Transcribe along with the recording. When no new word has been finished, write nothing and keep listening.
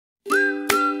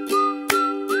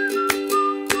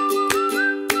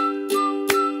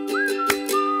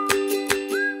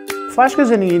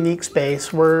FlashCo's in a unique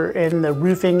space. We're in the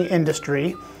roofing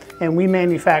industry and we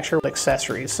manufacture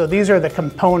accessories. So these are the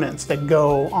components that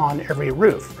go on every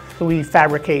roof. We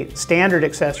fabricate standard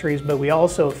accessories, but we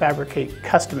also fabricate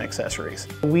custom accessories.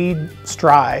 We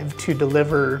strive to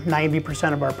deliver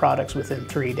 90% of our products within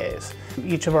 3 days.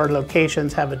 Each of our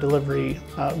locations have a delivery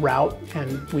route,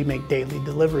 and we make daily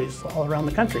deliveries all around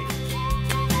the country.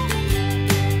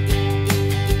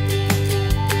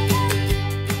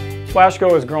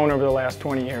 FlashCo has grown over the last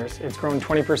 20 years. It's grown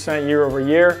 20% year over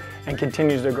year and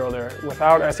continues to grow there.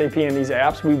 Without SAP and these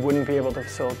apps, we wouldn't be able to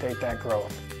facilitate that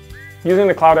growth. Using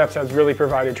the cloud apps has really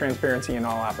provided transparency in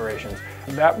all operations.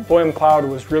 That Boyum Cloud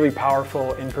was really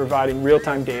powerful in providing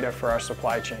real-time data for our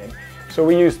supply chain. So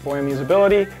we used Boyum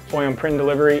Usability, Boyum Print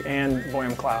Delivery, and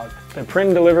Boyum Cloud. The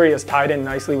print and delivery is tied in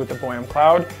nicely with the Boyum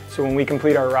Cloud, so when we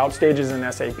complete our route stages in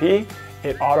SAP,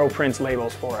 it auto-prints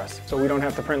labels for us. So we don't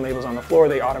have to print labels on the floor,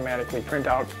 they automatically print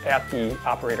out at the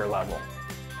operator level.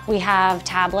 We have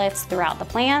tablets throughout the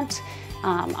plant.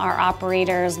 Our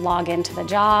operators log into the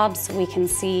jobs. We can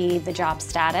see the job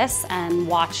status and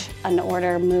watch an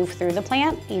order move through the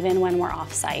plant, even when we're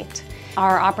off-site.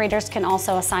 Our operators can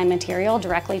also assign material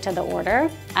directly to the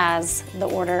order as the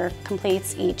order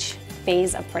completes each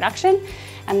phase of production,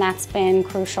 and that's been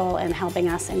crucial in helping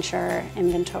us ensure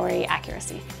inventory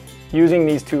accuracy. Using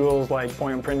these tools like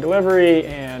Boyum Print Delivery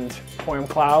and Boyum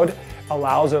Cloud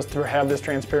allows us to have this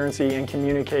transparency and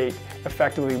communicate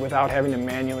effectively without having to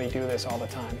manually do this all the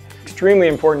time. Extremely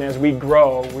important as we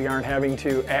grow, we aren't having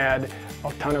to add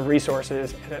a ton of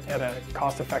resources at a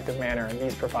cost-effective manner, and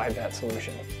these provide that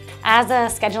solution. As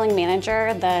a scheduling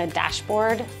manager, the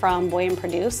dashboard from Boyum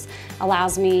Produce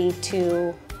allows me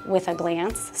to, with a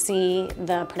glance, see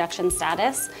the production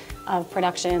status of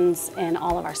productions in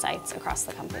all of our sites across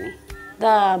the company.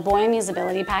 The Boyum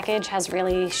Usability package has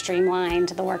really streamlined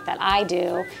the work that I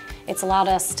do. It's allowed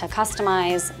us to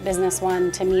customize Business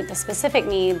One to meet the specific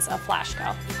needs of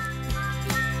FlashCo.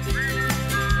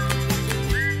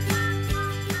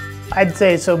 I'd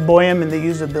say so Boyum and the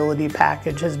usability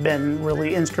package has been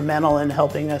really instrumental in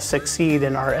helping us succeed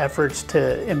in our efforts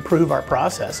to improve our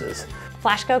processes.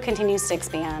 FlashCo continues to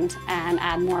expand and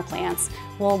add more plants.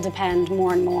 We'll depend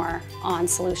more and more on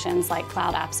solutions like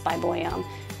Cloud Apps by Boyum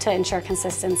to ensure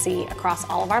consistency across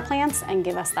all of our plants and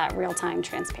give us that real-time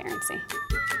transparency.